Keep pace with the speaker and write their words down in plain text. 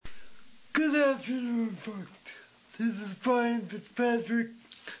Good afternoon, folks. This is Brian Fitzpatrick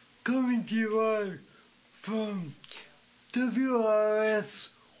coming to you live from WRS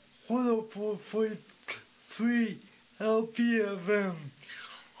 104.3 LPFM.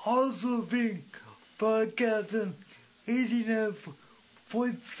 Also being broadcast on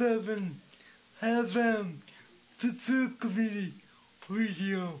 89.7 FM, Pacific Community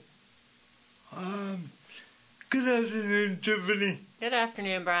Radio. Good afternoon, Tiffany. Good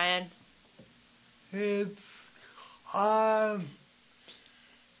afternoon, Brian. It's,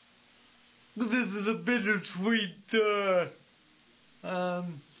 this is a bittersweet,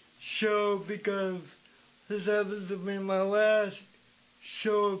 show because this happens to be my last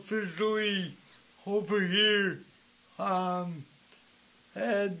show officially over here, at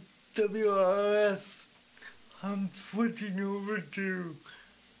WRS. I'm switching over to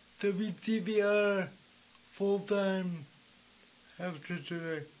WTBR full-time after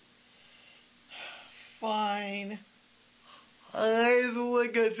today. Fine.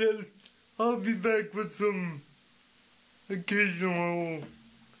 Like I said, I'll be back with some occasional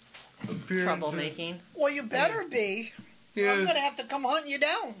appearances. Troublemaking. Well, you better be. Yes. I'm going to have to come hunt you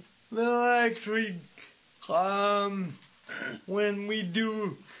down. No, actually, when we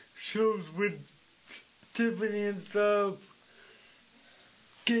do shows with Tiffany and stuff,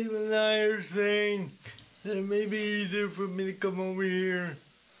 Caitlin and I are saying that it may be easier for me to come over here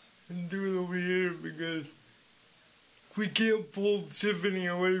and do it over here because we can't pull Tiffany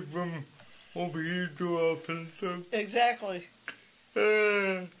away from over here too often, so. Exactly.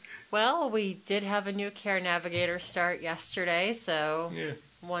 Well, we did have a new care navigator start yesterday, so Yeah.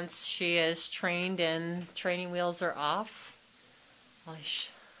 once she is trained and training wheels are off,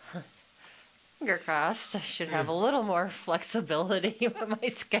 finger crossed, I should have a little more flexibility with my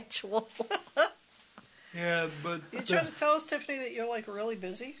schedule. Yeah, but. You trying to tell us, Tiffany, that you're like really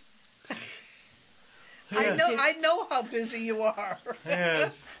busy? Yeah. I know how busy you are.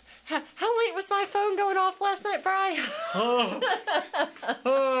 Yes. How late was my phone going off last night, Brian?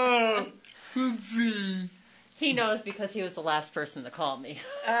 Let's see. He knows because he was the last person to call me.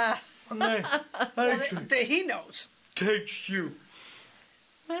 I actually He knows. text you.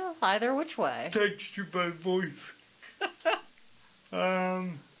 Well, either which way. Text you by voice.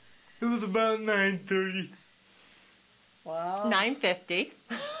 It was about 9:30. Wow. 9:50.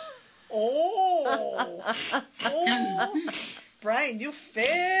 Oh. Brian, you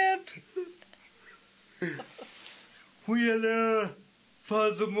fibbed. We had a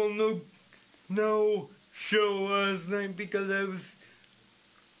possible no show last night because I was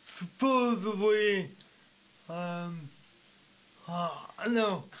supposedly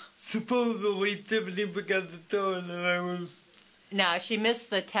supposedly Tiffany forgot to tell her that I was. No, she missed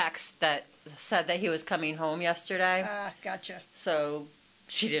the text that said that he was coming home yesterday. Gotcha. So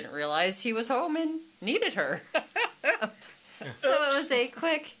she didn't realize he was home and needed her. So it was a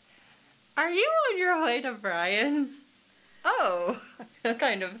quick, "Are you on your way to Brian's?" Oh,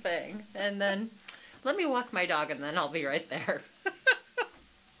 kind of thing. And then, "Let me walk my dog and then I'll be right there."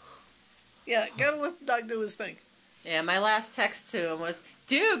 Yeah, gotta let the dog do his thing. Yeah, my last text to him was,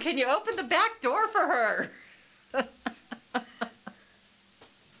 "Dude, can you open the back door for her?"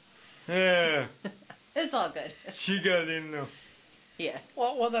 Yeah. It's all good. She got in though. Yeah.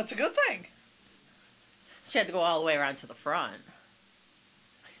 Well, that's a good thing. She had to go all the way around to the front.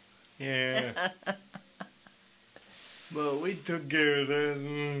 Yeah. But we took care of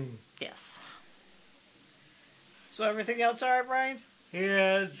that. Yes. So everything else all right, Brian?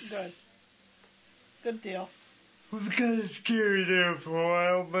 Yeah, it's. Good. Good deal. It was kind of scary there for a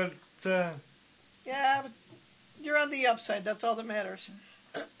while, but Yeah, but you're on the upside. That's all that matters.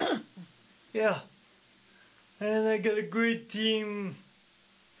 yeah. And I got a great team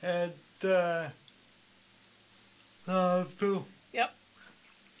at the hospital. Yep.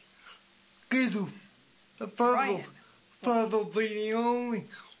 Gizu, probably the only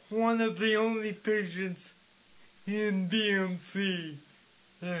one of the only patients in BMC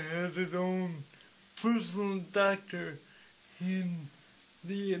that has his own personal doctor in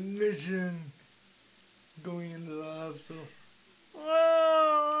the admission going into the hospital.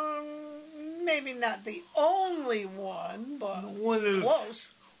 Well, maybe not the only one, but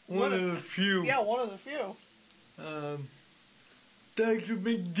close. One of the few. Yeah, one of the few. Dr.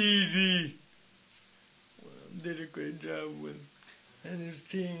 McDeasy did a great job and his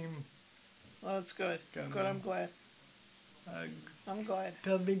team. Well, that's good. Come Good, on. I'm glad. I'm glad.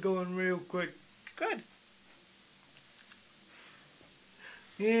 Got me going real quick. Good.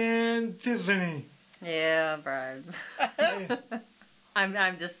 And Tiffany. Yeah, Brian. Hey,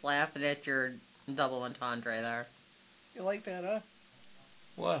 I'm just laughing at your double entendre there. You like that, huh?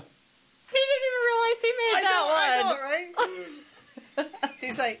 what? He He made that one. I know, right?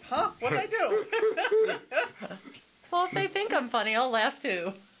 He's like, huh? What'd I do? Well, if they think I'm funny, I'll laugh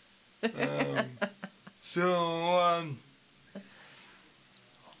too.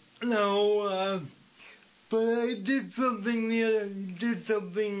 No, but I did something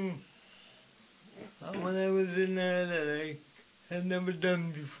when I was in there that I had never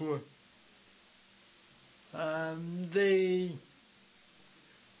done before. They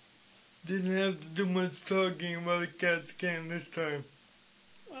didn't have to do much talking about a CAT scan this time.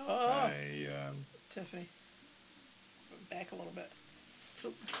 Oh, Tiffany, back a little bit.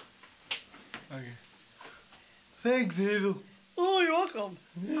 So, Okay. Thanks, Hazel. oh, you're welcome.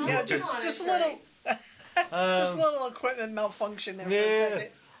 Yeah, just a little, just a little equipment malfunction there for a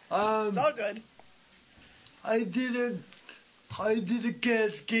second. It's all good. I did a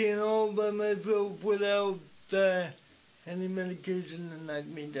CAT scan all by myself without any medication to knock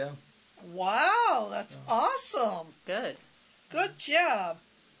me down. Wow, that's awesome. Good. Good job.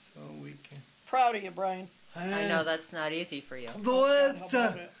 So we can. Proud of you, Brian. I know that's not easy for you. The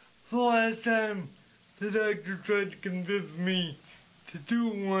last time the doctor tried to convince me to do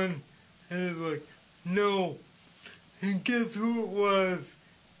one, and it was like, no. And guess who it was?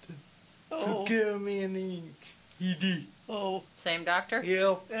 Took care of me in the ED. Oh. Same doctor?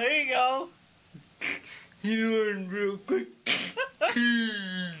 Yeah. There you go. He learned real quick.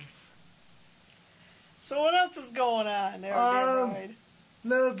 So what else is going on there, Brian?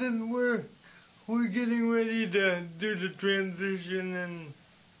 Nothing. We're getting ready to do the transition, and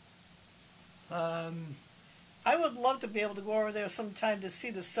I would love to be able to go over there sometime to see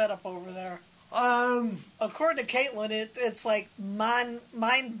the setup over there. According to Caitlin, it's like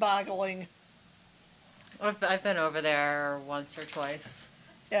mind-boggling. I've been over there once or twice.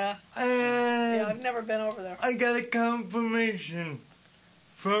 Yeah. And I've never been over there. I got a confirmation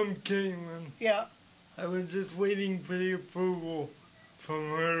from Caitlin. Yeah. I was just waiting for the approval from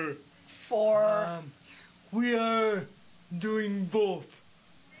her. We are doing both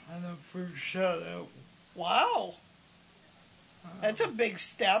on the first shout out. Wow. That's a big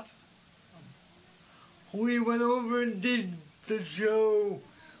step. We went over and did the show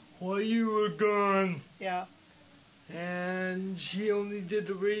while you were gone. Yeah. And she only did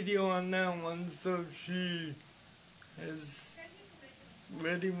the radio on that one, so she is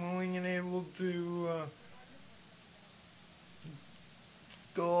ready, willing, and able to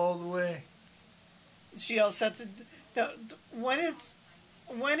go all the way. She all set to. Now, when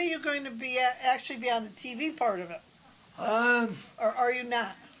are you going to be actually be on the TV part of it? Or are you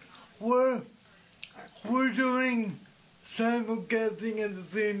not? We're doing simulcasting at the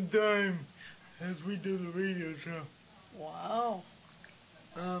same time as we do the radio show. Wow.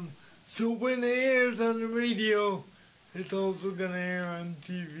 So when it airs on the radio, it's also gonna air on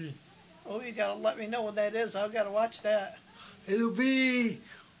TV. Oh, you gotta let me know what that is. I've gotta watch that. It'll be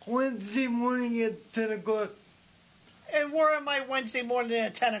Wednesday morning at 10 o'clock. And where am I Wednesday morning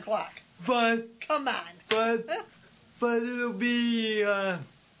at 10 o'clock? But Come on. but it'll be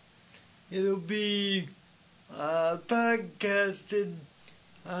podcasted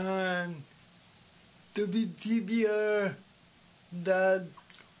on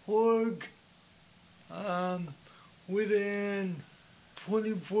WTBR.org within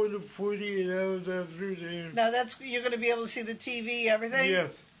 24 to 48 hours after it airs. Now you're going to be able to see the TV, everything?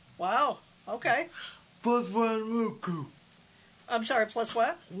 Yes. Wow. Okay. Plus we're on Roku. I'm sorry, plus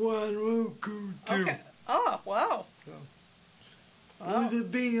what? We're on Roku too. Okay. Oh, wow. So, Wow. with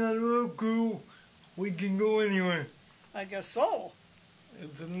it being on Roku, we can go anywhere. I guess so.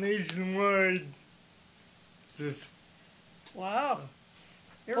 It's a nationwide system. Wow.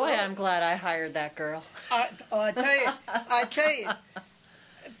 You're Boy, right. I'm glad I hired that girl. I tell you,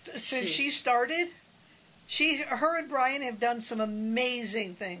 since she started, her and Brian have done some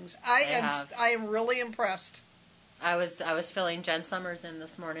amazing things. I am really impressed. I was filling Jen Summers in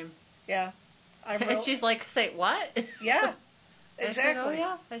this morning. Yeah, And she's like, "Say what?" Yeah, I said, exactly. "Oh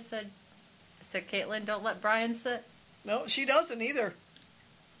yeah." I said, "Caitlin, don't let Brian sit." No, she doesn't either.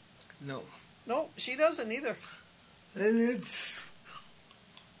 No. No, she doesn't either. And it's,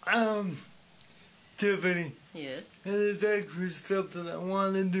 Tiffany, Yes. and it's actually stuff that I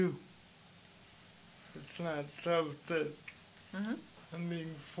want to do. It's not stuff that I'm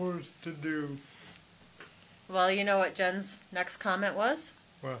being forced to do. Well, you know what Jen's next comment was?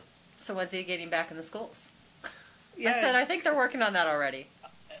 What? So when's he getting back in the schools? Yeah, I said, I think they're working on that already.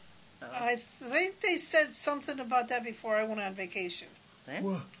 I think they said something about that before I went on vacation. Eh?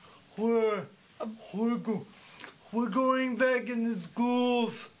 We're going back into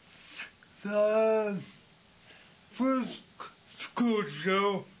schools. The first school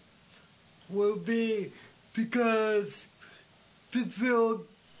show will be because Pittsfield,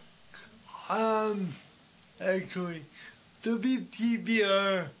 actually,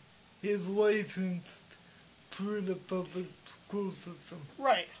 WTBR is licensed through the public school system.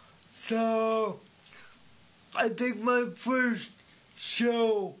 Right. So, I think my first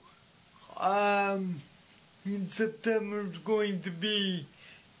show in September is going to be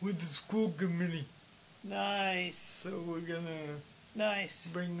with the school committee. Nice. So we're gonna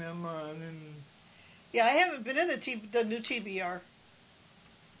bring them on and. Yeah, I haven't been in the new TBR.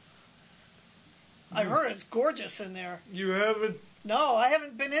 I've heard it's gorgeous in there. You haven't? No, I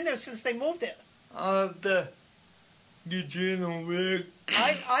haven't been in there since they moved it. I'll have to get you in over there.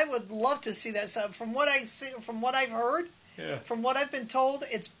 I would love to see that stuff. From what I've heard, Yeah. from what I've been told,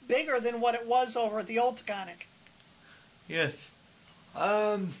 it's bigger than what it was over at the old Taconic. Yes.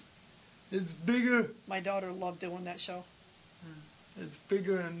 It's bigger. My daughter loved doing that show. It's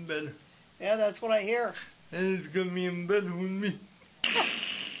bigger and better. Yeah, that's what I hear. And it's gonna be in better with me.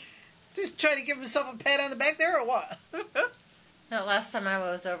 Just trying to give himself a pat on the back there, or what? No, last time I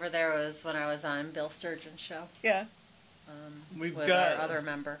was over there was when I was on Bill Sturgeon's show. Yeah. We've with got our other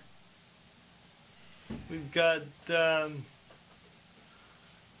member.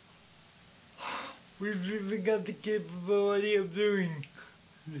 We've even got the capability of doing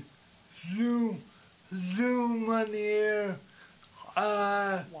Zoom on the air.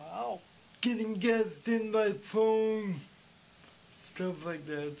 Wow. Getting guests in by phone, stuff like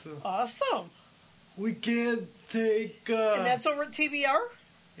that. So Awesome. we can't take. And that's over at TBR?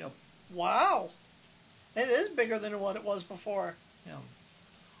 Yep. Wow. It is bigger than what it was before. Yeah.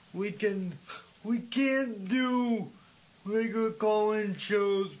 We can't do regular call-in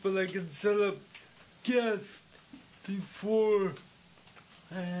shows, but I can set up guests before,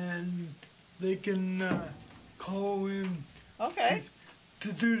 and they can call in Okay.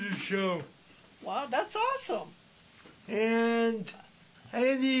 to do the show. Wow, that's awesome. And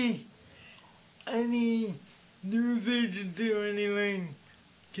any news agency or anything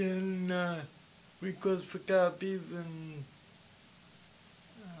can request for copies, and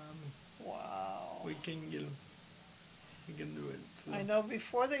Wow. we can get them. We can do it. So. I know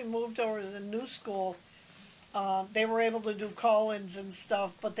before they moved over to the new school, they were able to do call-ins and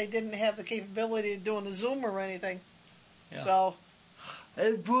stuff, but they didn't have the capability of doing a Zoom or anything. Yeah. So,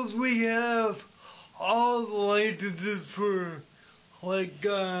 And plus we have all the licenses for like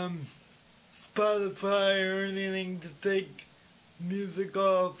Spotify or anything to take music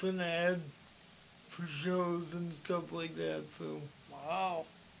off and add for shows and stuff like that. So wow.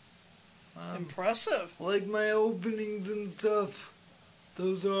 Impressive. like my openings and stuff,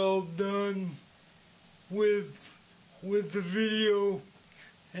 those are all done with the video,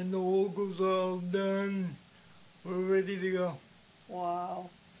 and the logos are all done. We're ready to go. Wow.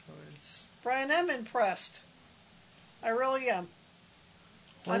 So it's Brian, I'm impressed. I really am.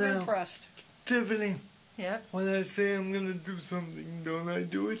 I'm Well, impressed. Tiffany, Yep. when I say I'm gonna do something, don't I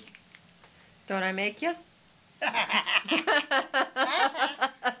do it? Don't I make you?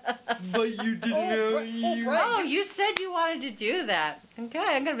 But you didn't know. You, Brian, Oh, you said you wanted to do that. Okay,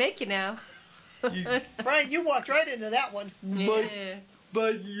 I'm gonna make you now. you, Brian, you walked right into that one. Yeah.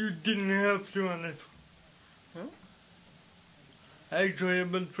 but you didn't have to on this one. Actually,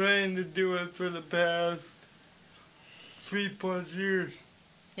 I've been trying to do it for the past 3+ years.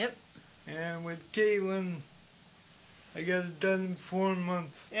 Yep. And with Caitlin, I got it done in 4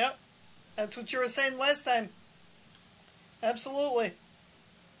 months. Yep. That's what you were saying last time. Absolutely.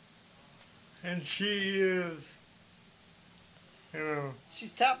 And she is,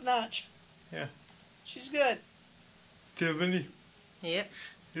 She's top notch. Yeah. She's good. Tiffany, Yep.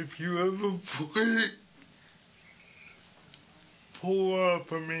 if you ever pull up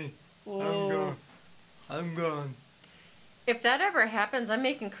for me, Whoa. I'm gone. If that ever happens, I'm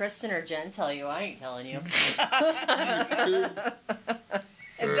making Kristen or Jen tell you. I ain't telling you.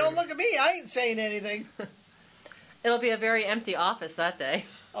 And don't look at me. I ain't saying anything. It'll be a very empty office that day.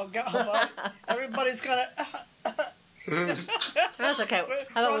 Oh, God. Well, everybody's going to... That's okay.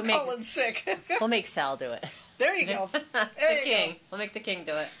 How about Ron Cullen's sick. we'll make Sal do it. There you go. The There you king. go. We'll make the king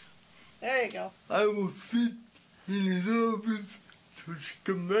do it. There you go. I will sit in his office till she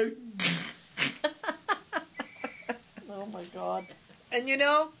come back. Oh, my God. And you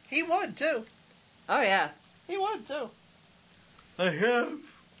know, he would, too. Oh yeah. He would, too. I have.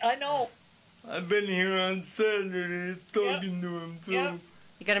 I know. I've been here on Saturday talking to him, so Yep.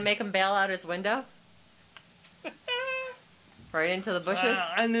 You gonna make him bail out his window? Right into the bushes?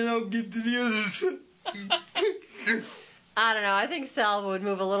 and then I'll get to the other side. I don't know. I think Sal would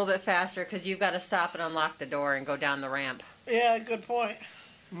move a little bit faster because you've got to stop and unlock the door and go down the ramp. Yeah, good point.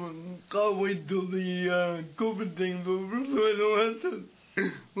 I'll wait till the COVID thing's over so I don't have to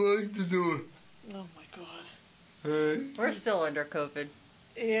lock the door. Oh my God. We're still under COVID.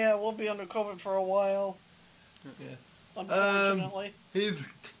 Yeah, we'll be under COVID for a while. Yeah. Unfortunately. Hey,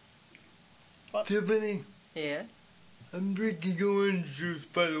 What? Tiffany, Yeah. I'm drinking orange juice,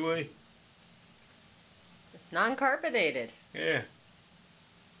 by the way. Non-carbonated. Yeah.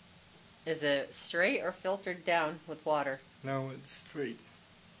 Is it straight or filtered down with water? Now it's straight.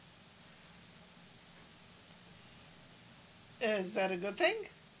 Is that a good thing?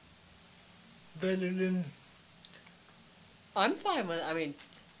 Better than... I'm fine with. I mean,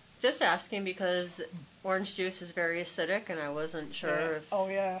 just asking because orange juice is very acidic, and I wasn't sure Yeah. if. Oh,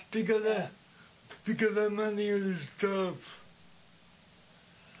 yeah. Because I'm on the other stuff.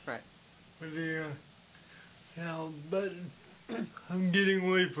 Right. But but I'm getting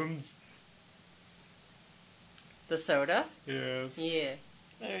away from... The soda? Yes. Yeah.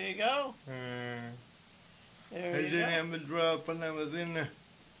 There you go. I There you didn't go. have a drop when I was in there.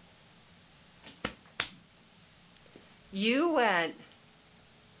 You went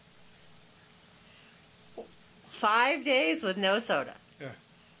 5 dae with no soda.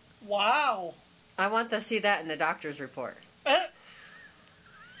 Wow. I want to see that in the doctor's report. Well,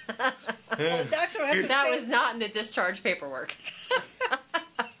 the doctor had to That stay. was not in the discharge paperwork.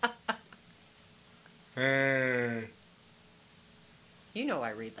 You know I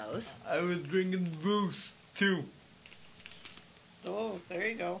read those. I was drinking Boost, too. Oh, there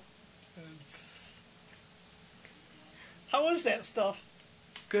you go. It's How is that stuff?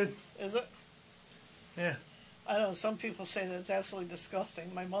 good. Is it? Yeah. I know some people say that it's absolutely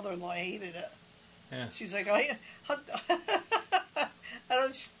disgusting. My mother-in-law hated it. Yeah. She's like, I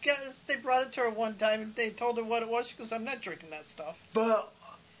don't. They brought it to her one time and they told her what it was. She goes, "I'm not drinking that stuff." But...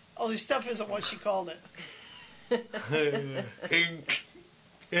 Oh, this stuff isn't what she called it.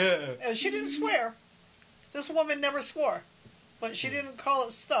 yeah. And she didn't swear. This woman never swore, but she didn't call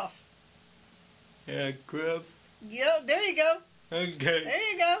it stuff. Yeah, crap. Yeah, there you go. Okay.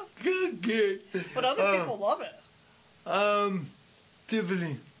 There you go. Okay. But other people love it.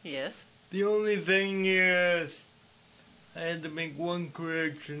 Tiffany, Yes. the only thing is I had to make one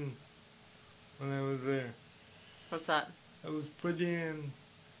correction when I was there. What's that? I was put in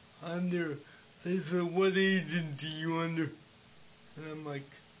under, they said, what agency you under? And I'm like,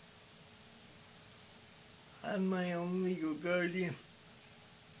 I'm my own legal guardian.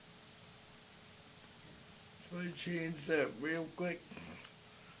 So I changed that real quick.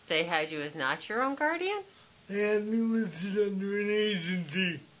 They had you as not your own guardian? They had me listed under an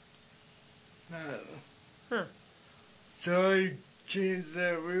agency. Huh. So I changed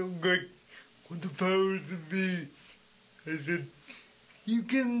that real quick with the powers that be. I said, you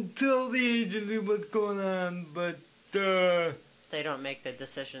can tell the agency what's going on, but, They don't make the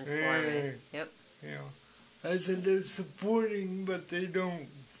decisions for me. Yep. you know, I said they're supporting, but they don't,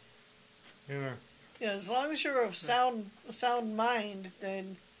 you know. Yeah, as long as you're of sound mind,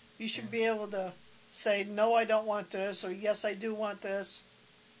 then you should be able to say, no, I don't want this, or yes, I do want this.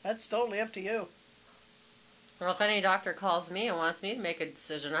 That's totally up to you. Well, if any doctor calls me and wants me to make a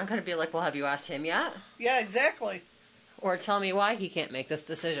decision, I'm going to be like, well, have you asked him yet? Yeah, exactly. Or tell me why he can't make this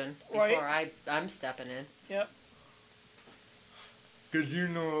decision before Right. I'm stepping in. Yep. Because you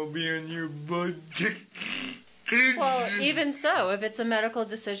know I'll be on your butt. Well, even so, if it's a medical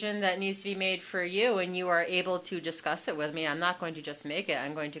decision that needs to be made for you and you are able to discuss it with me, I'm not going to just make it.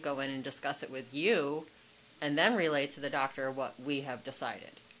 I'm going to go in and discuss it with you and then relay to the doctor what we have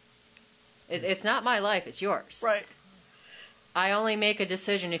decided. It's not my life, it's yours. Right. I only make a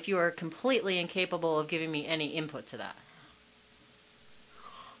decision if you are completely incapable of giving me any input to that.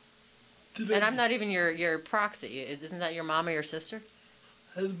 And I'm not even your proxy. Isn't that your mom or your sister?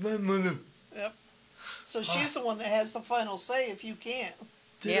 That's my mother. Yep. So she's the one that has the final say if you can't.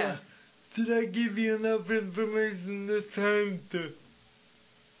 Yeah. Did I give you enough information this time to...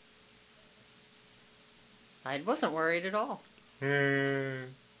 I wasn't worried at all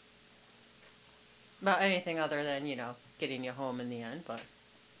about anything other than, getting you home in the end, but...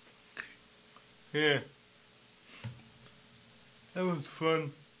 Yeah. That was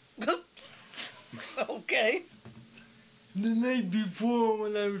fun. Okay. The night before,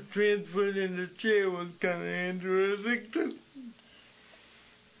 when I was transferred in the chair, was kind of interesting.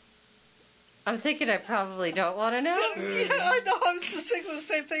 I'm thinking I probably don't want to know. Yeah, I know. I was just thinking the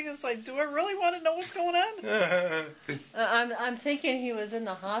same thing. It's like, do I really want to know what's going on? I'm thinking he was in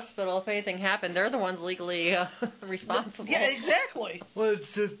the hospital. If anything happened, they're the ones legally responsible. Yeah, exactly.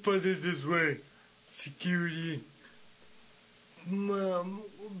 Let's just put it this way. Security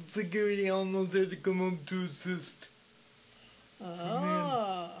almost had to come up to assist.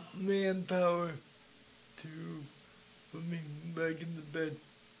 manpower to put me back in the bed.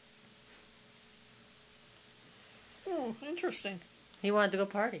 Interesting. He wanted to go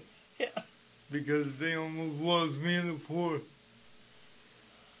party. Yeah. Because they almost lost me in the floor.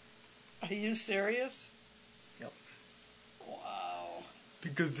 Are you serious? Yep. Wow.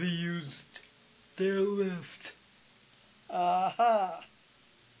 Because they used their lift. I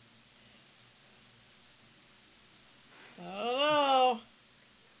don't know.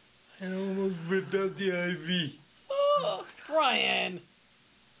 I almost ripped out the IV. Oh, Brian.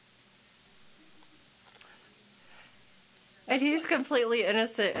 And he's completely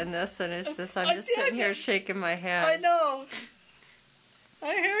innocent in this, and it's just I'm just sitting here shaking my head. I know.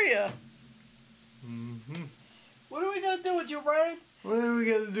 I hear you. Mm-hmm. What are we going to do with you, Brian? What are we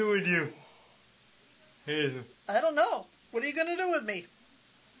going to do with you? Hazel? I don't know. What are you going to do with me?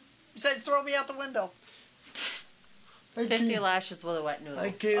 Besides throw me out the window. 50 lashes with a wet noodle. I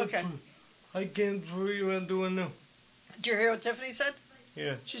can't throw you out the window. Did you hear what Tiffany said?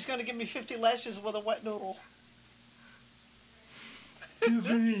 Yeah. She's going to give me 50 lashes with a wet noodle.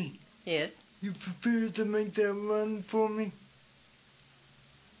 Tiffany, Yes. you prepared to make that run for me?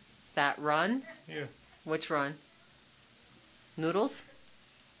 That run? Yeah. Which run? Noodles?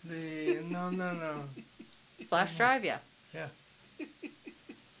 No. Flash drive, yeah.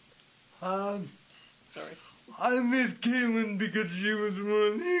 Sorry. I miss Caitlin because she was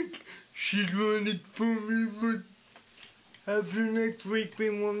running. She's running for me, but after next week, we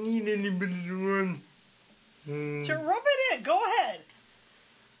won't need anybody to run. So rub it in. Go ahead.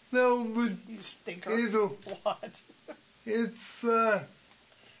 No, but You stinker. Hazel, What? it's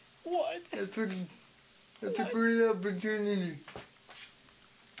What? it's a great opportunity.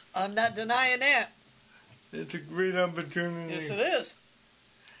 I'm not denying that. It's a great opportunity. Yes, it is.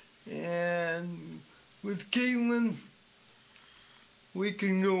 And with Caitlin, we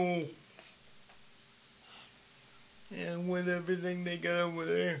can go. And with everything they got over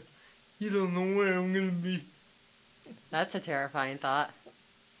there, you don't know where I'm going to be. That's a terrifying thought.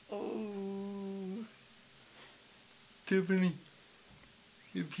 Oh. Tiffany,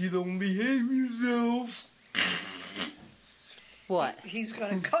 if you don't behave yourself. What? He's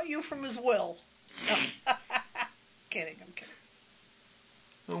going to cut you from his will. I'm kidding.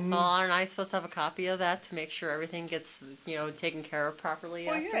 Well, aren't I supposed to have a copy of that to make sure everything gets, taken care of properly?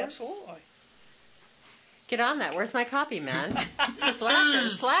 Well, yeah, afterwards? absolutely. Get on that. Where's my copy, man?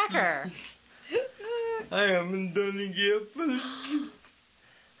 Slacker. I haven't done it yet, but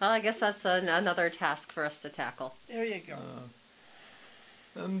Well, I guess that's another task for us to tackle. There you go.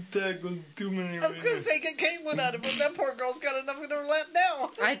 I'm tackled too many. I was going to say get Caitlin out of it, but that poor girl's got enough in her lap now.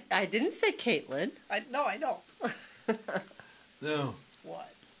 I didn't say Caitlin. I know. No, What?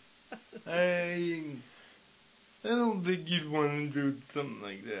 I don't think you'd want to do something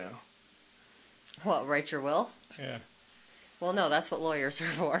like that. What, write your will? Yeah. Well, no, that's what lawyers are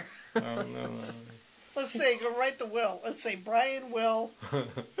for. No. Let's say, go write the will. Let's say Brian will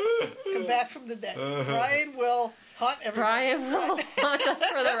come back from the dead. Brian will hunt everybody. Brian will haunt us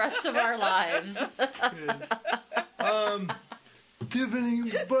for the rest of our lives.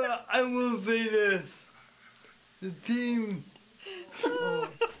 Tiffany, but I will say this. The team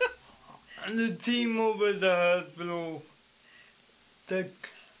over at the hospital,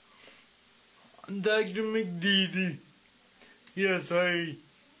 Dr. McDeedy, yes, I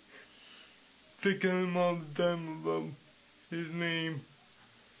pick on him all the time about his name.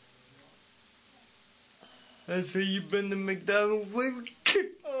 I say, you've been to McDonald's lately?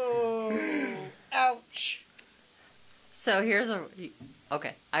 Oh, ouch. So here's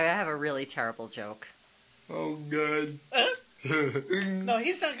okay, I have a really terrible joke. Oh, God. No,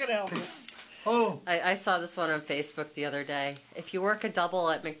 he's not going to help you. Oh. I saw this one on Facebook the other day. If you work a double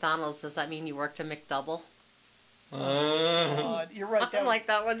at McDonald's, does that mean you worked a McDouble? God, you're right. I'm like,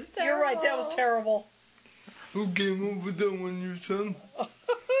 that one's terrible. You're right. That was terrible. Who came up with that one, your son?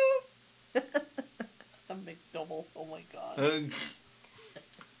 A McDouble. Oh my God.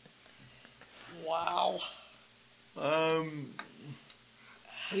 Wow.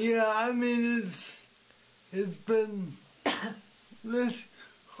 Yeah, I mean, it's been,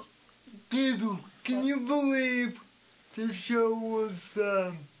 can you believe this show was,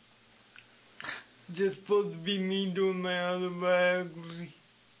 just supposed to be me doing my autobiography?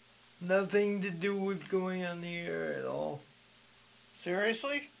 Nothing to do with going on the air at all.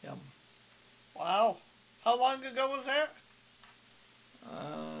 Seriously? Yep. Wow. How long ago was that?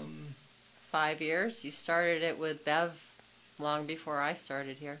 5 years. You started it with Bev long before I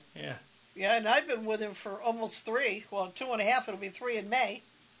started here. Yeah. Yeah, and I've been with him for almost 3. Well, 2.5. It'll be 3 in May.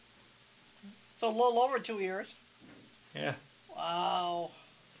 So a little over 2 years. Yeah. Wow. Wow.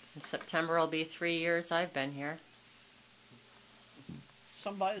 In September will be 3 years I've been here.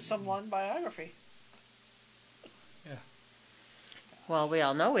 Some long biography. Yeah. Well, we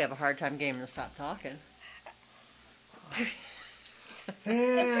all know we have a hard time getting him to stop talking.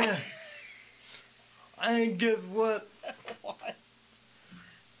 Yeah. And guess what? What?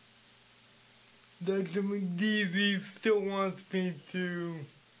 Dr. McDeasy still wants me to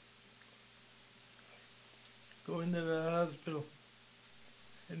go into the hospital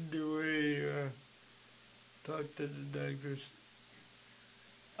and do a talk to the doctors.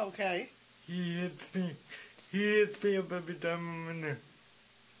 Okay. He hits me up every time I'm in there.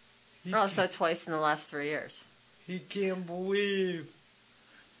 Oh, so twice in the last 3 years. He can't believe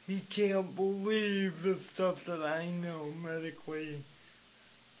the stuff that I know medically.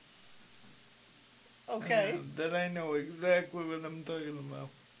 Okay. That I know exactly what I'm talking about.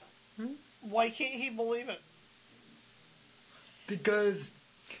 Why can't he believe it? Because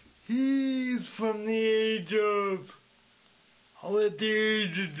he's from the age of, I'll let the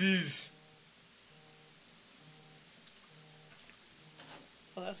agencies.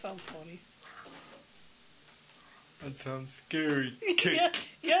 Well, that sounds funny. That sounds scary. Yeah,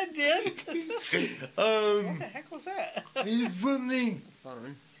 it did. What the heck was that? He's from the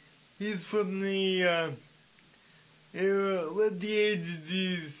Phone. era, let the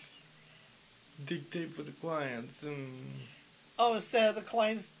agencies dictate for the clients, and Oh, instead of the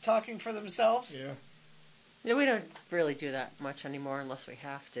clients talking for themselves? yeah. Yeah, we don't really do that much anymore unless we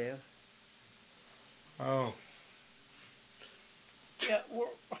have to. Oh, Yeah,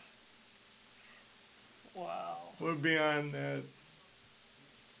 wow. we're beyond that.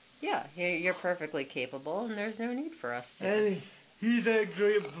 Yeah, you're perfectly capable, and there's no need for us to. And he's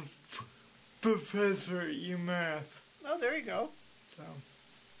actually a professor at UMass. Oh, there you go. So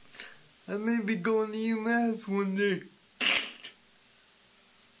I may be going to UMass one day.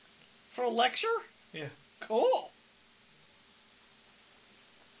 For a lecture? Yeah. Cool.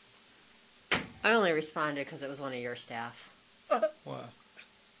 I only responded because it was one of your staff. Wow.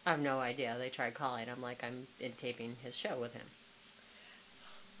 I have no idea. They tried calling. I'm like, I'm in taping his show with him.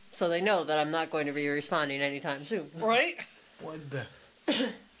 So they know that I'm not going to be responding anytime soon. Right? What the?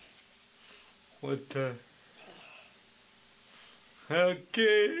 What the?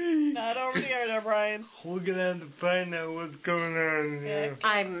 Okay. Not over the air there, Brian. We're gonna have to find out what's going on here.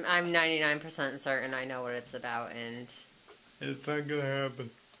 I'm 99% certain I know what it's about, and It's not gonna happen.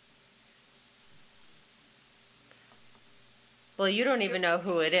 well, you don't even know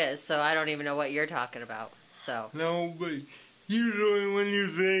who it is, so I don't even know what you're talking about. So No, but usually when you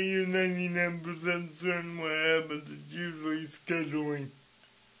say you're 99% certain what happens, it's usually scheduling.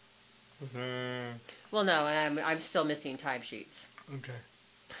 well, no, I'm still missing timesheets. Okay.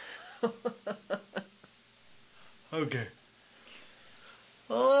 Okay.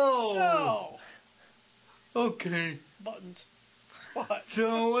 Oh! So, Okay. buttons. What?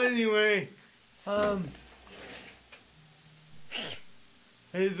 So anyway, I'm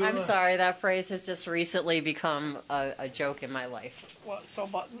sorry, that phrase has just recently become a joke in my life. What? So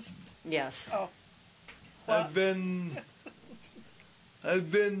buttons? Yes. Oh. I've been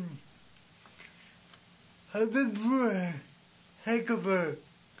through a heck of a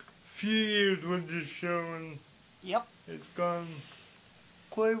few years with this show, and Yep. it's gone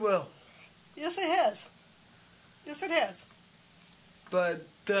quite well. Yes, it has. Yes, it has. But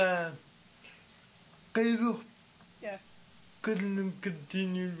Hazel, Yeah. couldn't have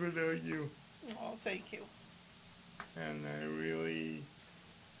continued without you, Oh, thank you. and I really,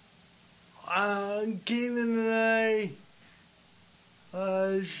 Caitlin and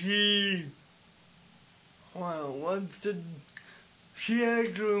I, she wants to. She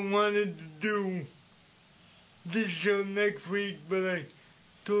actually wanted to do this show next week, but I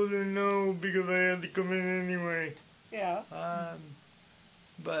told her no because I had to come in anyway. Yeah.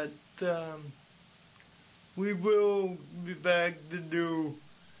 But we will be back to do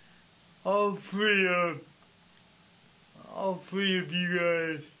all three of you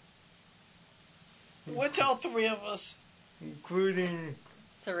guys, What's all three of us? including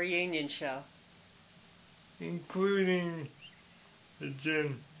It's a reunion show. the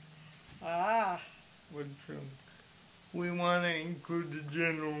Jen. Ah. Which we want to include the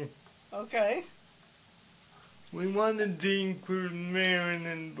general. Okay. We wanted to include Marin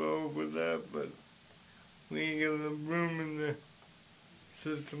involved with that, but we ain't got enough room in the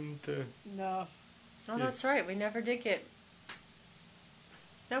system to. No. Oh, Yeah. that's right. We never did get.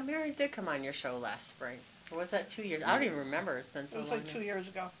 No, Mary did come on your show last spring. Or was that 2 years? I don't even remember. It's been It so was long. like 2 years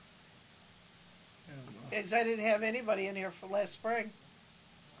ago. I don't know. Because I didn't have anybody in here for last spring.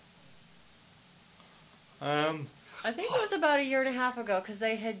 I think it was about a year and a half ago because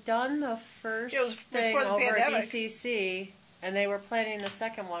they had done the first It was thing before the over at pandemic. ECC, and they were planning the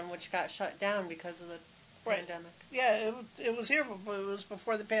second one, which got shut down because of the Right. pandemic. Yeah, it was here, but it was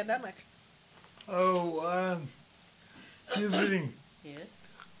before the pandemic. Oh, Tiffany, Yes.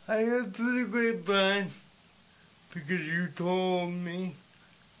 I got through the grapevine because you told me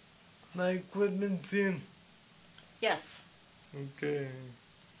my equipment's in. Yes. Okay.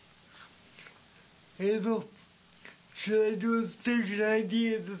 Hazel, should I do a station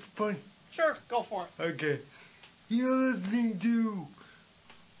ID at this point? Sure, go for it. Okay. You're listening to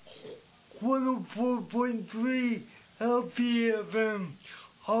 104.3 LPFM,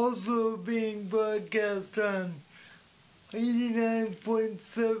 also being broadcast on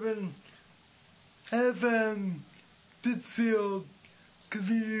 89.7 FM, Pittsfield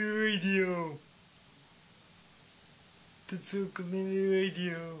Community Radio. Pittsfield Community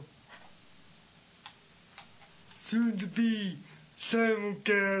Radio. Soon to be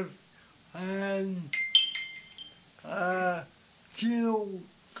simulcast on channel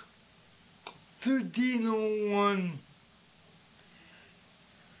 1301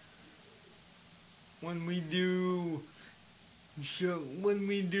 when we do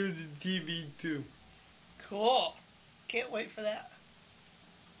the TV too. Cool. Can't wait for that.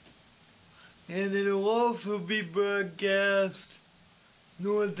 And it'll also be broadcast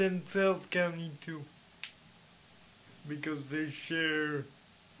North and South County too, because they share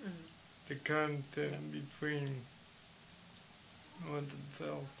the content between North and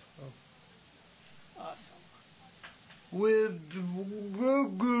South. So. Awesome. With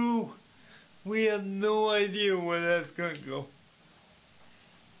Roku, we have no idea where that's going to go,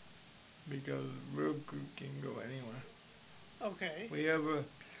 because Roku can go anywhere. Okay. We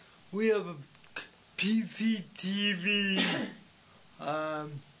have a PC TV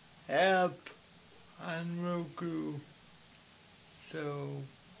app on Roku, so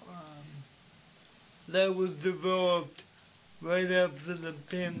that was developed right after the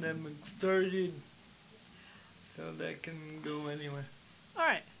pandemic started, so that can go anywhere. All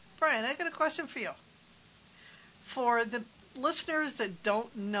right. Brian, I got a question for you. For the listeners that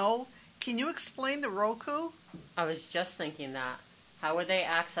don't know, can you explain the Roku? I was just thinking that. How would they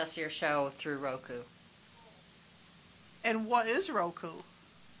access your show through Roku? And what is Roku?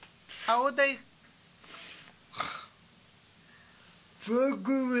 How would they...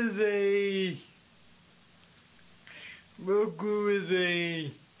 Roku is a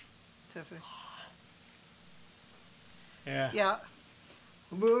Tiffany. yeah. Yeah.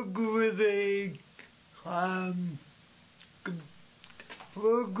 Roku is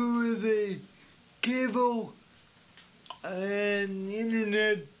a cable and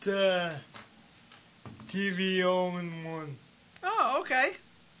internet TV all in one, Oh, okay.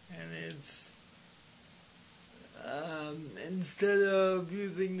 and it's instead of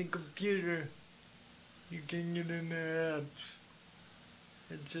using the computer, you can get in the app.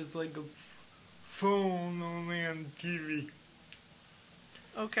 It's just like a phone only on TV.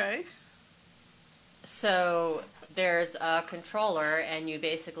 Okay. So there's a controller, and you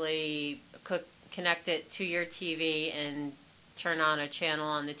basically connect it to your TV and turn on a channel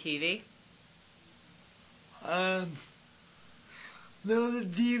on the TV. No, the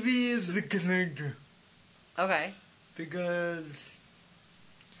TV is the connector, Okay. because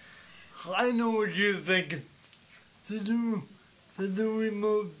I know what you're thinking. The new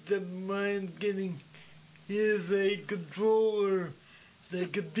remote that mine's getting is a controller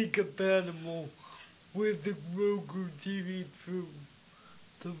that could be compatible with the Roku TV through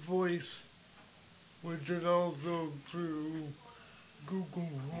the voice, which is also through Google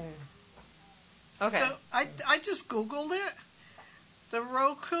Home. Okay. So I just Googled it. The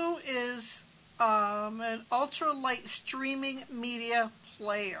Roku is an ultralight streaming media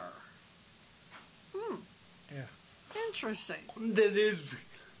player. Yeah. Interesting. That is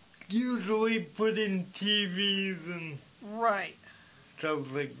usually put in TVs and Right.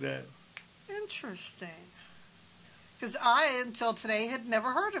 stuff like that. Interesting. Because I, until today, had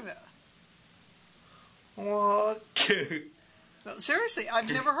never heard of it. What? No, seriously,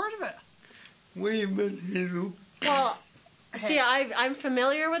 I've never heard of it. Wait a minute, Hazel. Well, see, I'm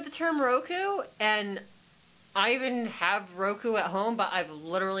familiar with the term Roku, and I even have Roku at home, but I've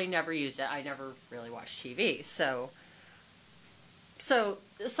literally never used it. I never really watch TV, so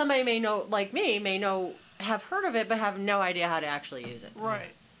somebody may know, like me, have heard of it, but have no idea how to actually use it.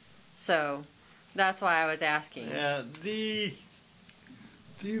 Right. So that's why I was asking. Yeah, the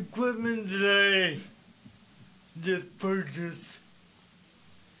equipment that I just purchased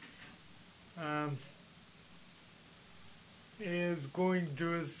is going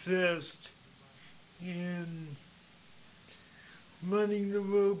to assist in running the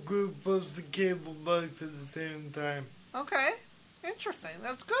Roku plus the cable box at the same time. Okay. Interesting.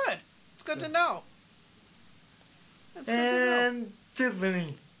 That's good. It's good to know. That's good And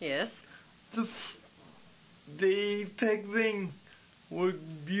Tiffany, Yes. the tech thing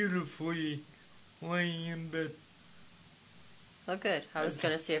worked beautifully laying in bed. Oh, good. I was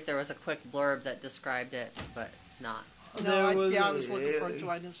going to see if there was a quick blurb that described it, but not. to know. No, I was looking for it too.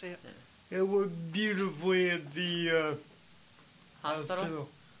 I didn't see it. It worked beautifully at the Hospital?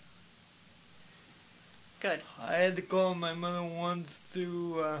 Good. I had to call my mother once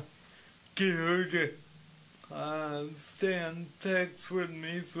to get her to stay on text with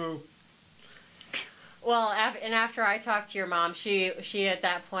me, so... Well, and after I talked to your mom, she at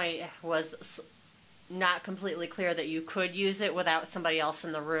that point was not completely clear that you could use it without somebody else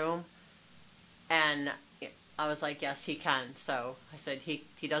in the room. And I was like, yes, he can. So I said, he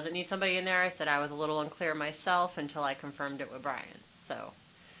doesn't need somebody in there. I said I was a little unclear myself until I confirmed it with Brian. So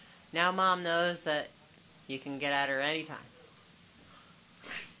now Mom knows that you can get at her anytime.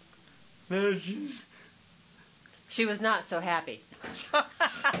 No, She was not so happy.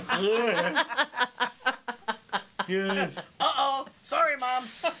 yeah. Yes. Uh-oh. Sorry, Mom.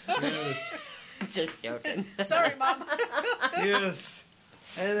 Yes. Just joking. Sorry, Mom. Yes.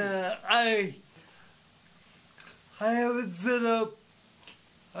 And I have it set up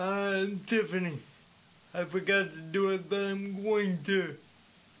Tiffany. I forgot to do it, but I'm going to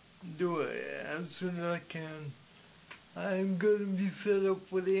do it as soon as I can. I'm going to be set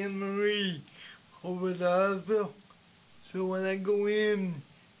up with Anne-Marie over at the hospital. So when I go in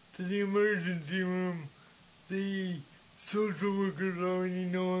to the emergency room, the social workers already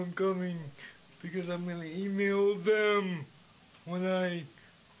know I'm coming because I'm going to email them when I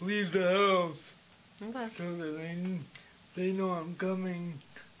leave the house. Okay. So that they know I'm coming,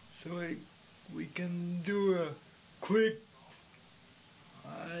 so we can do a quick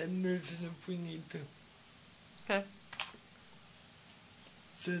admission if we need to. Okay.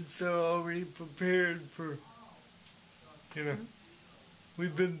 Since they're already prepared for,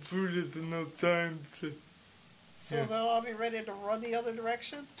 we've been through this enough times to... So Yeah. they'll all be ready to run the other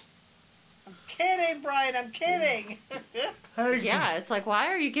direction? I'm kidding, Brian. I'm kidding. Yeah, it's like, why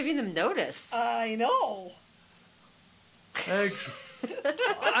are you giving them notice? I know.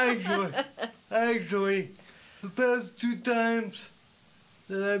 Actually, the past 2 times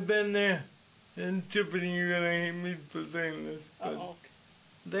that I've been there, and Tiffany, you're gonna hate me for saying this, but Uh-oh.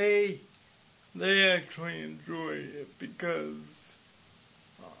 they actually enjoy it because,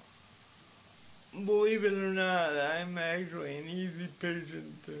 believe it or not, I'm actually an easy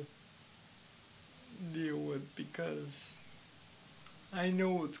patient to deal with because I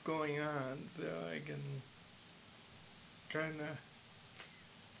know what's going on, so I can kind of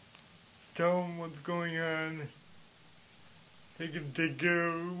tell them what's going on. They can take care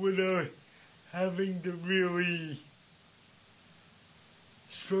of it without having to really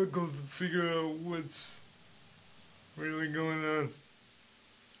struggle to figure out what's really going on.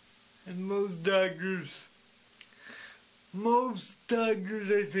 And most doctors,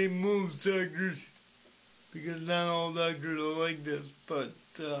 I say most doctors, because not all doctors are like this, but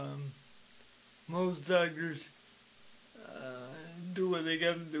most doctors do what they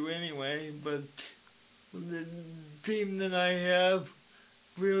got to do anyway, but the team that I have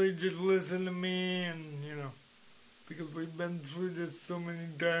really just listen to me and, because we've been through this so many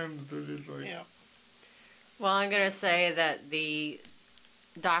times that it's like... Yeah. Well, I'm going to say that the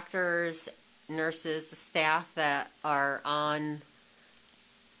doctors, nurses, the staff that are on,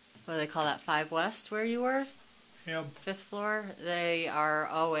 what do they call that, 5 West, where you were? Yep. 5th floor, they are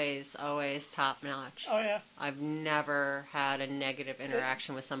always top notch. Oh, yeah. I've never had a negative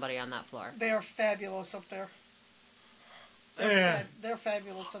interaction with somebody on that floor. They are fabulous up there. Yeah. They're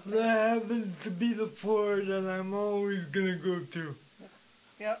fabulous up there. That happens to be the floor that I'm always going to go to.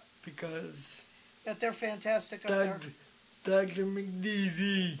 Yep. Because That they're fantastic up there. Dr.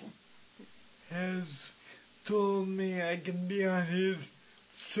 McDeasy has told me I can be on his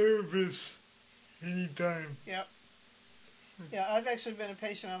service anytime. Yep. Yeah, I've actually been a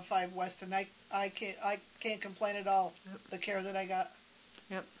patient on 5 West, and I can't complain at all. The care that I got.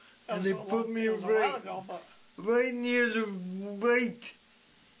 Yep. That And was they a put long- me it was a right- while ago, but Right near the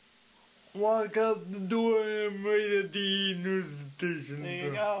walk out the door and I'm right at the nurse station. there so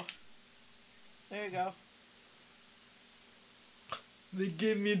you go. There you go. They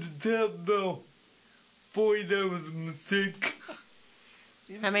gave me the tap bill. Boy, that was a mistake.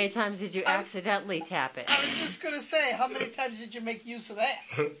 How many times did you accidentally tap it? I was just gonna say, how many times did you make use of that?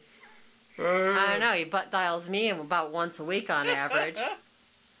 I don't know. He butt dials me about once a week on average.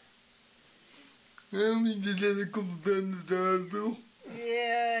 I only did that a couple times at the hospital.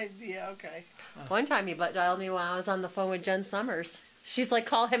 Yeah, okay. One time he butt dialed me while I was on the phone with Jen Summers. She's like,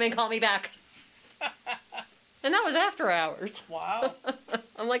 call him and call me back. And that was after hours. Wow.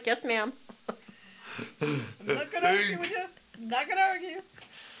 I'm like, yes, ma'am. I'm not going to argue with you. Not going to argue.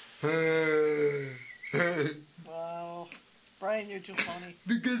 Wow. Brian, you're too funny.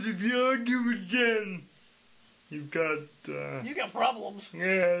 Because if you argue with Jen, you've got... you got problems.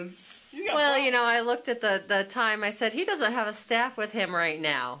 Yes. You got Well, problems. you know, I looked at the time. I said, he doesn't have a staff with him right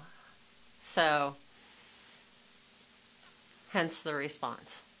now. So, hence the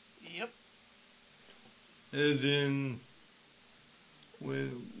response. Yep. As in...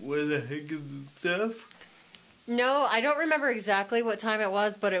 Where the heck is the stuff? No, I don't remember exactly what time it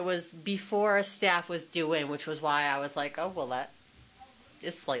was, but it was before a staff was due in, which was why I was like, oh, well, that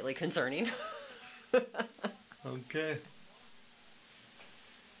is slightly concerning. Okay.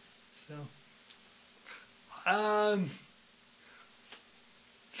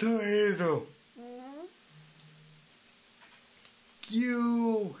 So Hazel,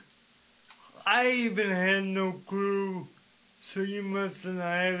 I even had no clue, so you must have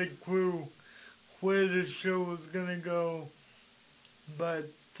had a clue where the show was gonna go, but,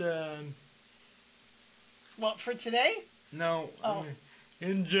 What, for today? no, Oh.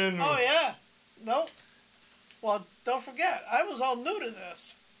 in general. Oh, yeah. Nope. Well, don't forget, I was all new to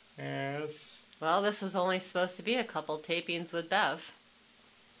this. Yes. Well, this was only supposed to be a couple tapings with Bev.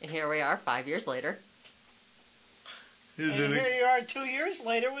 And here we are 5 years later. Is And it here you are 2 years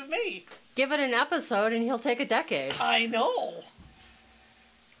later with me. Give it an episode and he'll take a decade. I know.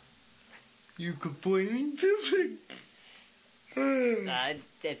 you complaining to me?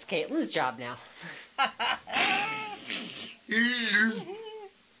 It's Caitlin's job now.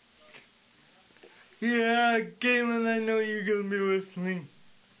 Yeah, Caitlin, I know you're gonna be listening.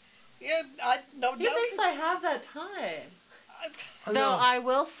 Yeah, no He doubt. thinks I have that time. I No, know. I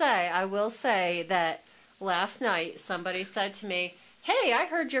will say that last night somebody said to me, hey, I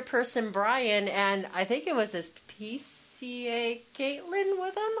heard your person Brian, and I think it was his PCA Caitlin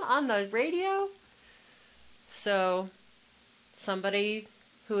with him on the radio. So, somebody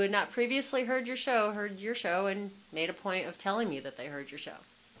who had not previously heard your show and made a point of telling me that they heard your show.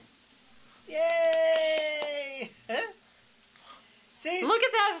 Yay! Huh? See? Look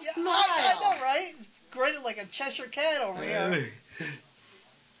at that Yeah, smile. I know, right? Grinning like a Cheshire cat over here.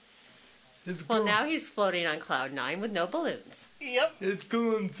 It's Well, going, now he's floating on cloud 9 with no balloons. Yep. it's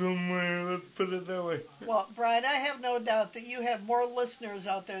going somewhere, let's put it that way. Well, Brian, I have no doubt that you have more listeners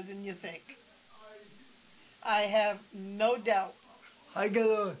out there than you think. I have no doubt. I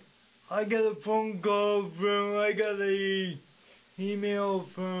got a phone call from, I got a email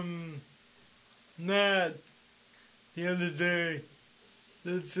from Matt the other day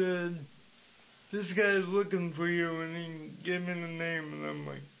that said, this guy's looking for you, and he gave me the name, and I'm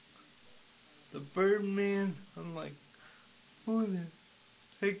like, the Birdman? I'm like, who the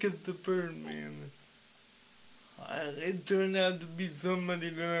heck is the Birdman? It turned out to be somebody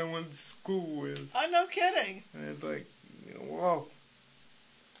that I went to school with, I'm no kidding. and it's like, wow.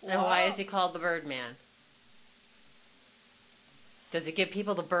 And why is he called the Birdman? Does he give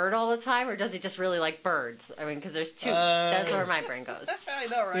people the bird all the time, or does he just really like birds? I mean, because there's two. That's where my brain goes. I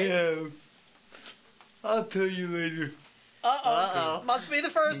know, right? Yeah, I'll tell you later. Uh-oh. Must be the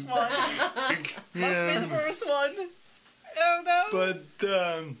first one. Must be the first one. Oh, no.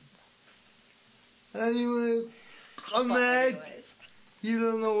 But, anyway, Matt, you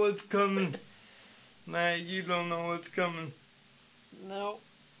don't know what's coming. Matt, you don't know what's coming. No.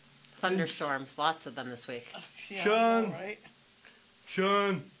 Thunderstorms, lots of them this week. Yeah, Sean. I know, right?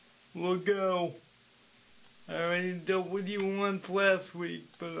 Sean, look out. I already dealt with you once last week,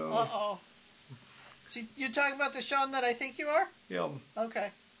 but, Uh-oh. So you're talking about the Sean that I think you are? yeah, Okay.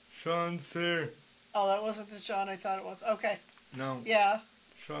 Sean's there. Oh, that wasn't the Sean I thought it was. Okay. No, Yeah.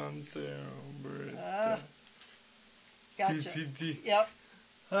 Sean's there over at Gotcha. TCT. Yep.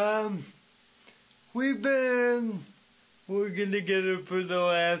 We've been working together for the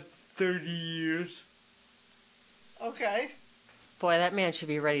last 30 years. Okay. Boy, that man should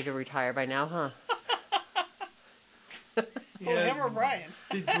be ready to retire by now, huh? Well, him or Brian?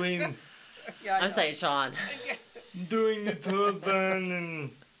 Between Yeah, I I'm know. saying Sean. doing the telethon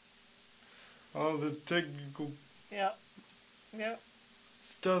and all the technical Yep. Yep.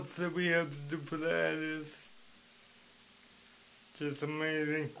 stuff that we have to do for that is just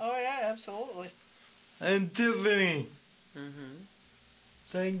amazing. Oh, yeah, absolutely. And Tiffany, Mm-hmm.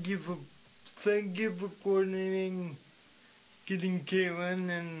 thank you for coordinating, getting Caitlin,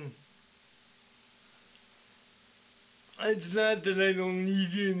 and It's not that I don't need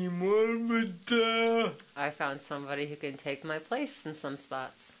you anymore, but, I found somebody who can take my place in some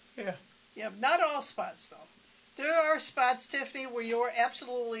spots. yeah. Yeah, not all spots, though. There are spots, Tiffany, where you're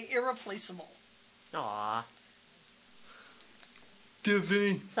absolutely irreplaceable. Aw.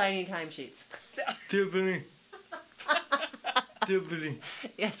 Tiffany, Signing timesheets. Tiffany, Tiffany.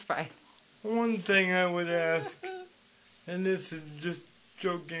 Yes, Brian. One thing I would ask, and this is just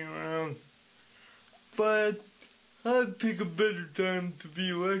joking around, but I'd pick a better time to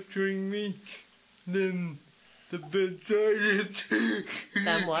be lecturing me than the bedside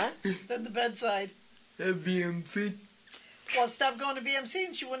Then what? Than the bedside. at BMC. Well, stop going to BMC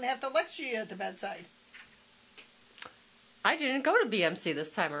and she wouldn't have to lecture you at the bedside. I didn't go to BMC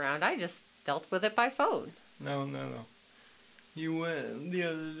this time around. I just dealt with it by phone. No. You went the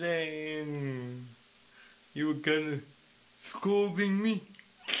other day and you were kind of scolding me.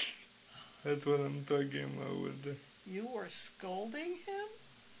 That's what I'm talking about with the... You were scolding him?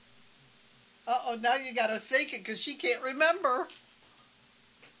 Uh-oh, now you got to think it because she can't remember.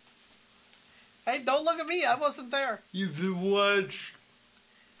 Hey, don't look at me. I wasn't there. You said watch.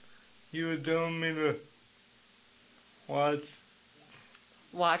 You were telling me to watch.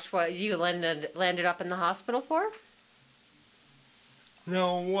 Watch what you landed up in the hospital for?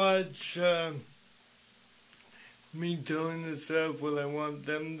 No, watch me telling the staff what I want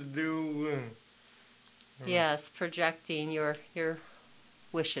them to do. Yes, projecting your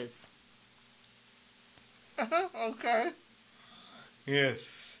wishes. Okay.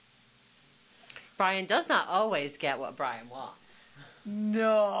 Yes. Brian does not always get what Brian wants.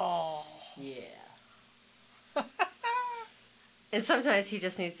 No. Yeah. And sometimes he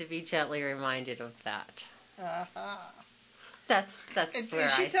just needs to be gently reminded of that. Uh-huh. That's where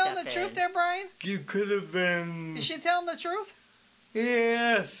Is she I telling step the truth in. there, Brian? You could have been... Is she telling the truth?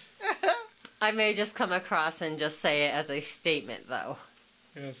 Yes. I may just come across and just say it as a statement, though.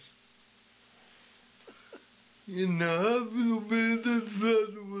 Yes. In the hospital bed, that's not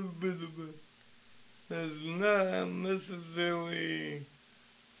a little bit of it. That's not necessarily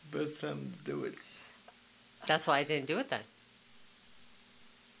the best time to do it. That's why I didn't do it then.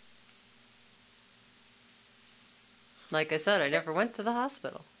 Like I said, I never went to the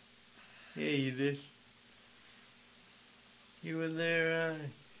hospital. Yeah, you did. You were there,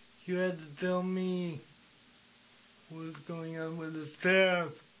 you had to tell me what was going on with the staff,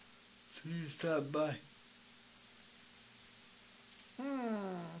 so you stopped by.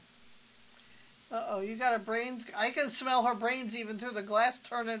 Uh-oh, you got her brains. I can smell her brains even through the glass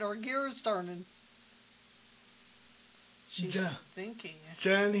turning or gears turning. She's Ja- thinking.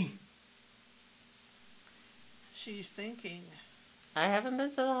 Johnny, She's thinking. I haven't been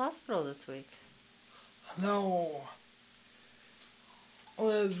to the hospital this week. no.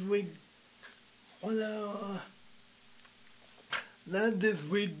 Last week, not this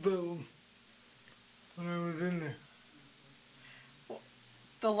week, but when I was in there.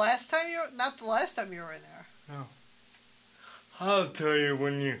 The last time you were, not the last time you were in there. No. I'll tell you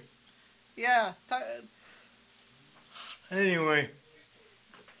when you... Yeah. Anyway.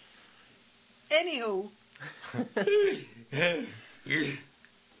 Anywho.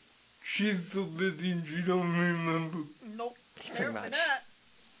 She's so busy and she don't remember. Nope. Pretty Apparently much. not.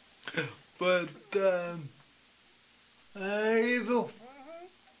 But, Hazel,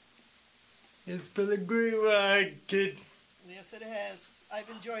 it's been a great ride, kid. Yes, it has. I've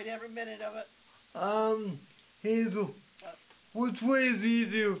enjoyed every minute of it. Hazel, which way is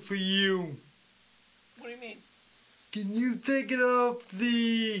easier for you? What do you mean? Can you take it off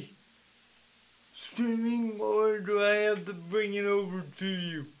the streaming, or do I have to bring it over to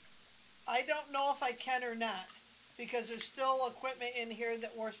you? I don't know if I can or not, because there's still equipment in here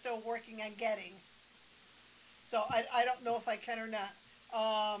that we're still working on getting. So I don't know if I can or not.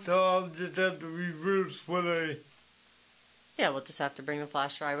 So I'll just have to reverse what I... Yeah, we'll just have to bring the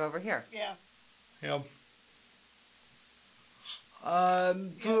flash drive over here. Yeah. Yep. Yeah,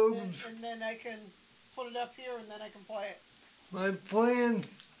 Folks, and then I can put it up here and then I can play it.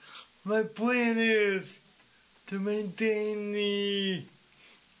 my plan is to maintain the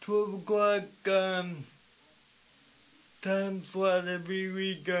 12 o'clock time slot every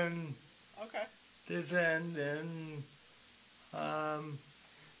week on Okay. this end, and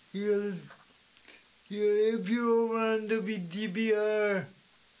if you're over on WDBR,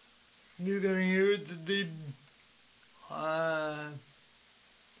 you're gonna hear it today.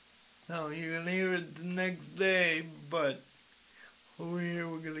 No, you're gonna hear it the next day, but over here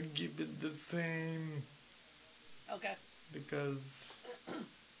we're gonna keep it the same Okay. because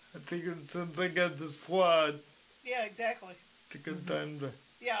I figured since I got the slot, Yeah, exactly. it's a good time to...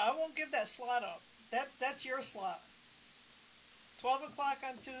 Yeah, I won't give that slot up. That's your slot. 12 o'clock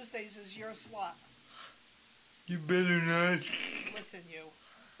on Tuesdays is your slot. You better not. Listen, you.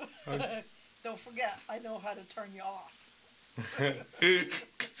 Don't forget, I know how to turn you off.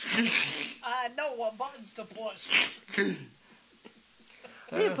 I know what buttons to push.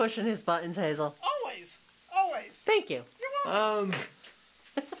 Are you pushing his buttons, Hazel? Always. Always. Thank you. You're welcome.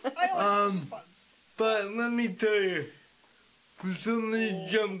 I always push buttons. But let me tell you, for somebody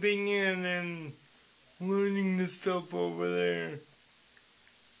jumping in and learning the stuff over there,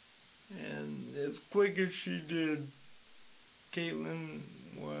 and as quick as she did, Caitlin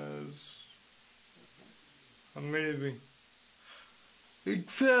was amazing.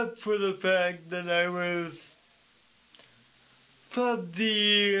 Except for the fact that I thought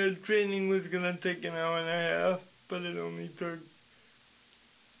the training was going to take an hour and a half, but it only took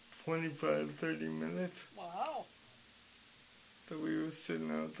 25, 30 minutes. Wow. So we were sitting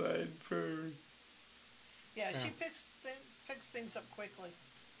outside for... Yeah, she picks things up quickly.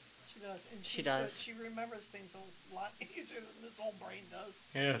 She does. And she does. She remembers things a lot easier than this old brain does.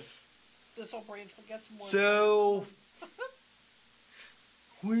 Yes. This old brain forgets more. So,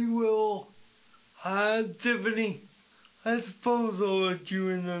 we will... Tiffany, I suppose I'll let you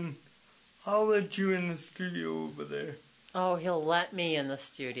in the studio over there. Oh, he'll let me in the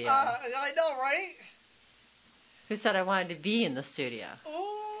studio. I know, right? Who said I wanted to be in the studio?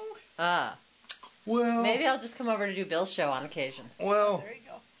 Ooh. Well... Maybe I'll just come over to do Bill's show on occasion. Well... There you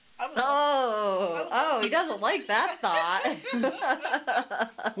go. He doesn't like that thought.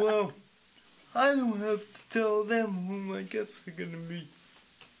 Well, I don't have to tell them who my guests are going to be.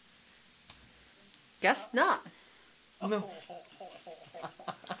 Guess not. No.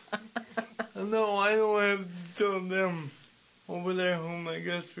 No, I don't have to tell them over there who my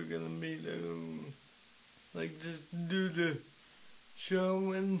guests are going to be. Just do the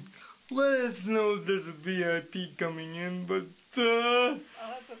show and let us know if there's a VIP coming in, but... I'll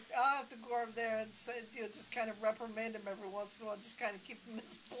have to go over there and say, just kind of reprimand him every once in a while, just kind of keep him in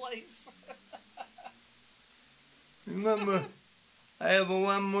his place. Remember, I have a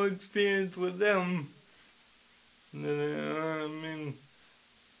lot more experience with them than,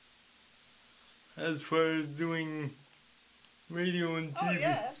 as far as doing radio and TV. Oh,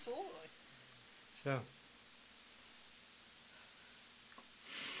 yeah, absolutely. So,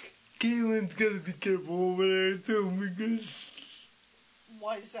 Caitlin's got to be careful over there, too, because...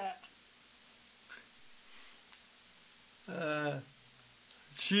 Why is that?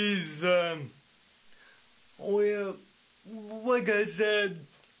 She's, like I said,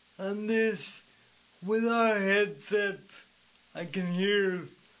 on this, with our headsets, I can hear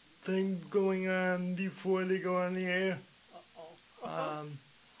things going on before they go on the air. Uh-oh.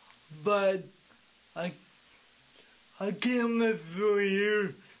 But I can't necessarily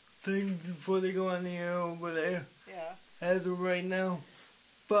hear things before they go on the air over there. Yeah. As of right now.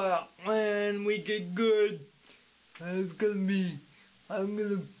 But when we get good, it's gonna be,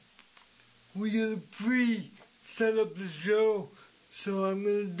 we gotta pre-set up the show, so I'm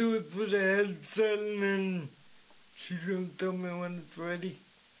gonna do it with a headset and then she's gonna tell me when it's ready.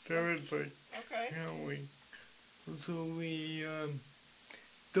 So it's like, okay. So we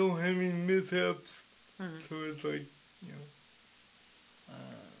don't have any mishaps. So it's like,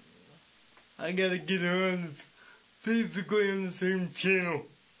 I gotta get her on basically on the same channel.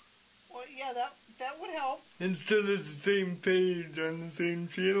 Well, yeah, that would help. Instead of the same page on the same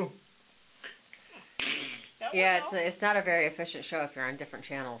channel. Yeah, it's not a very efficient show if you're on different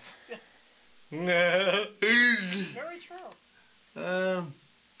channels. Very true.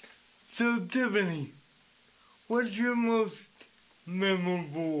 So Tiffany, what's your most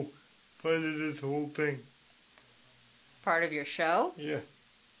memorable part of this whole thing? Part of your show? Yeah.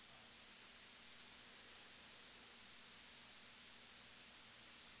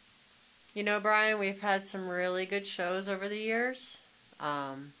 You know, Brian, we've had some really good shows over the years.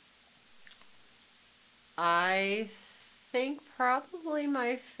 I think probably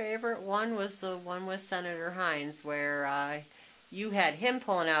my favorite one was the one with Senator Hines, where you had him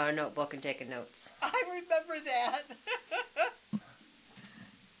pulling out a notebook and taking notes. I remember that.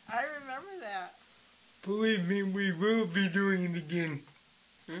 I remember that. Believe me, we will be doing it again.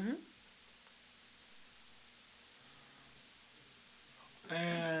 Mm-hmm.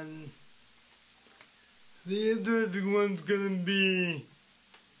 And the other one's gonna be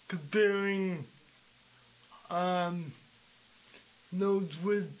comparing notes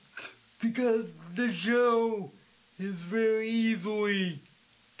with, because the show is very easily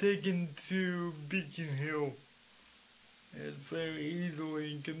taken to Beacon Hill. It very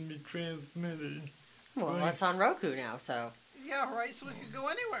easily can be transmitted. Well, that's on Roku now, so. Yeah, right, so we can go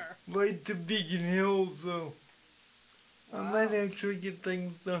anywhere. Right to Beacon Hill, so I might actually get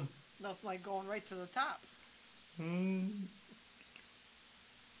things done. Nothing like going right to the top. Mm.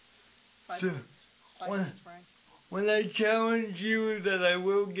 5 So, minutes. 5 when- minutes, Brian. When I challenge you that I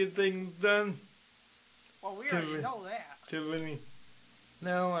will get things done, Well, we already know that. Tiffany,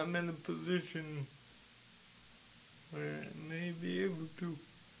 now I'm in a position where I may be able to.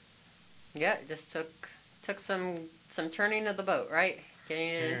 Yeah, it just took some turning of the boat, right? Getting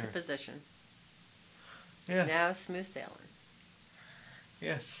it into Yeah. position. Yeah. Now smooth sailing.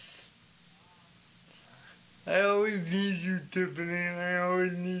 Yes. I always need you, Tiffany, and I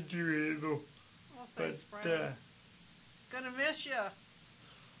always need you, Hazel. Well, thanks, But, Brian. Gonna miss you.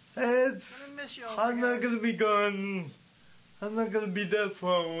 it's, Gonna miss you over I'm not here. going to be gone. I'm not going to be that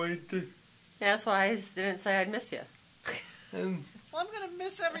far away. Yeah, that's why I just didn't say I'd miss you. And Well, I'm gonna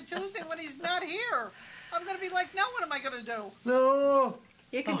miss every Tuesday when he's not here. I'm gonna be like, now what am I gonna do? no,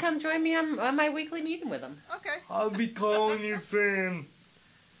 You can come join me on my weekly meeting with him. Okay, I'll be calling you saying,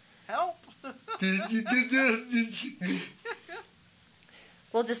 help. did you do this? Did you?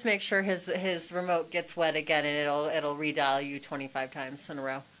 We'll just make sure his remote gets wet again, and it'll redial you 25 times in a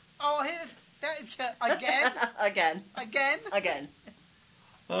row. Oh, that is again, Again.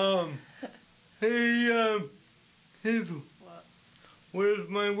 Hey, Hazel, What? where's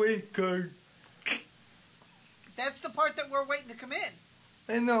my weight card? That's the part that we're waiting to come in.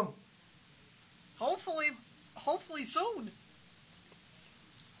 I know. Hopefully soon.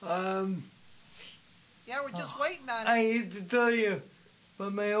 Yeah, we're just waiting on I it. hate to tell you,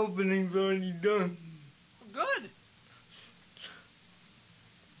 but my opening's already done. Good.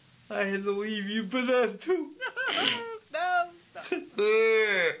 I had to leave you for that too. No.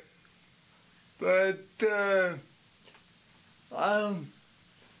 But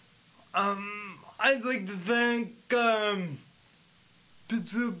I'd like to thank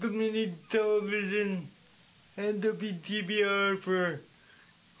Pittsfield Community Television and WTBR for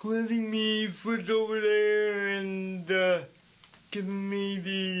letting me switch over there and giving me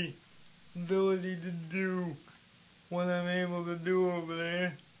the ability to do what I'm able to do over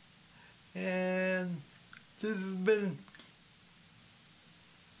there. And this has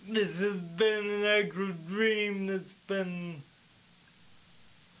been an actual dream that's been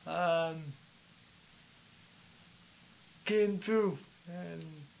came true,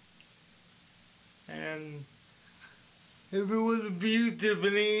 and if it wasn't for you,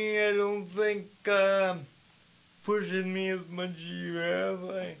 Tiffany, I don't think pushing me as much as you have,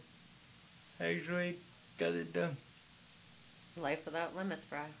 I actually got it done. Life without limits,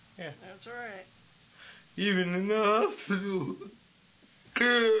 Brian. That's all right. Even in the hospital.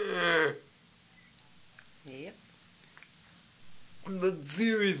 Yep. But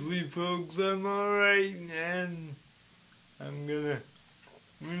seriously, folks, I'm alright, and I'm gonna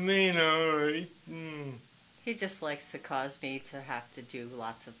remain alright. He just likes to cause me to have to do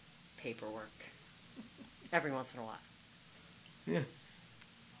lots of paperwork. Every once in a while. Yeah.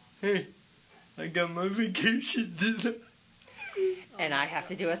 Hey, I got my vacation today. And I have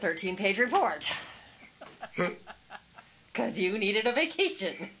to do a 13-page report. Because you needed a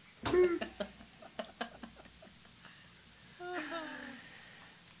vacation.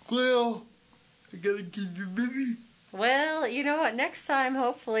 Well, I gotta keep you busy. Well, you know what? Next time,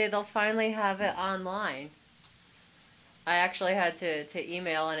 hopefully, they'll finally have it online. I actually had to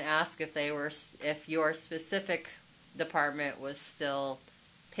email and ask if your specific department was still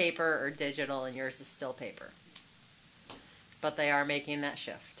paper or digital, and yours is still paper. But they are making that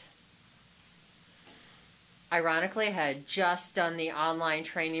shift. Ironically, I had just done the online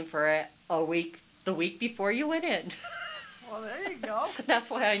training for it the week before you went in. Well, there you go. That's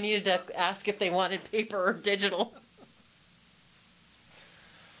why I needed to ask if they wanted paper or digital.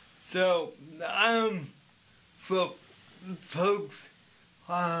 So, folks,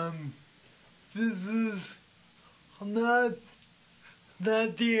 this is not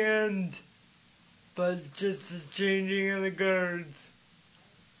the end, but just the changing of the guards.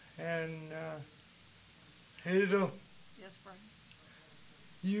 And, Hazel, Yes, Brian.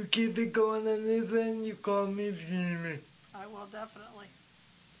 you keep it going on this end, you call me if you need me. I will definitely.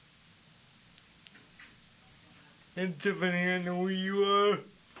 And Tiffany, I know who you are.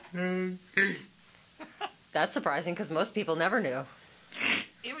 That's surprising because most people never knew.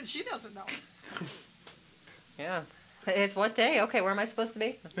 Even she doesn't know. Yeah. It's what day? Okay, where am I supposed to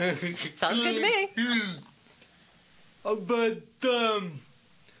be? Sounds good to me. But,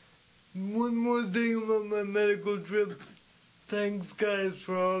 one more thing about my medical trip. Thanks, guys,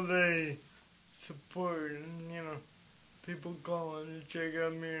 for all the support and, people calling to check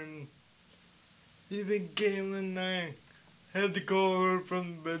on me. And even Caitlin and I had to call her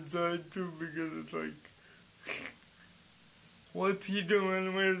from the bedside, too, because it's like, what's he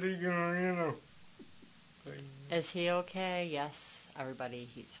doing, where's he going, you know. Is he okay? Yes, everybody,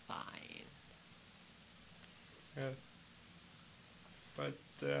 he's fine. Yeah. But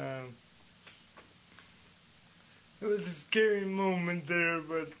it was a scary moment there,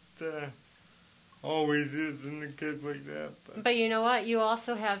 but always is in a kid like that. But you know what? You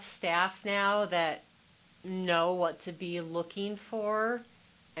also have staff now that know what to be looking for,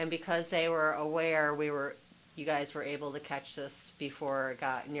 and because they were aware, you guys were able to catch this before it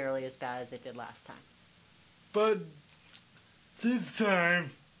got nearly as bad as it did last time. But this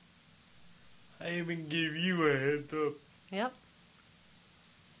time, I even gave you a heads up. Yep.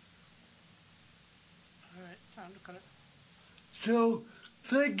 All right, time to cut it. So,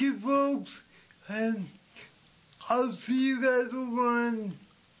 thank you, folks, and I'll see you guys over on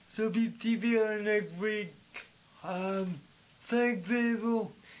WTVR next week. Thanks,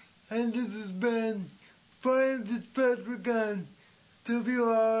 Hazel, and this has been Brian Fitzpatrick on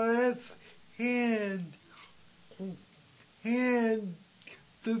WRS and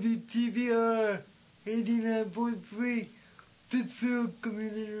WTVR 89.3 Pittsfield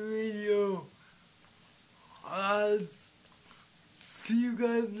Community Radio. I'll see you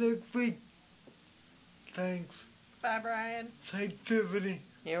guys next week. Thanks. Bye, Brian. Thanks, Tiffany.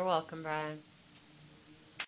 You're welcome, Brian.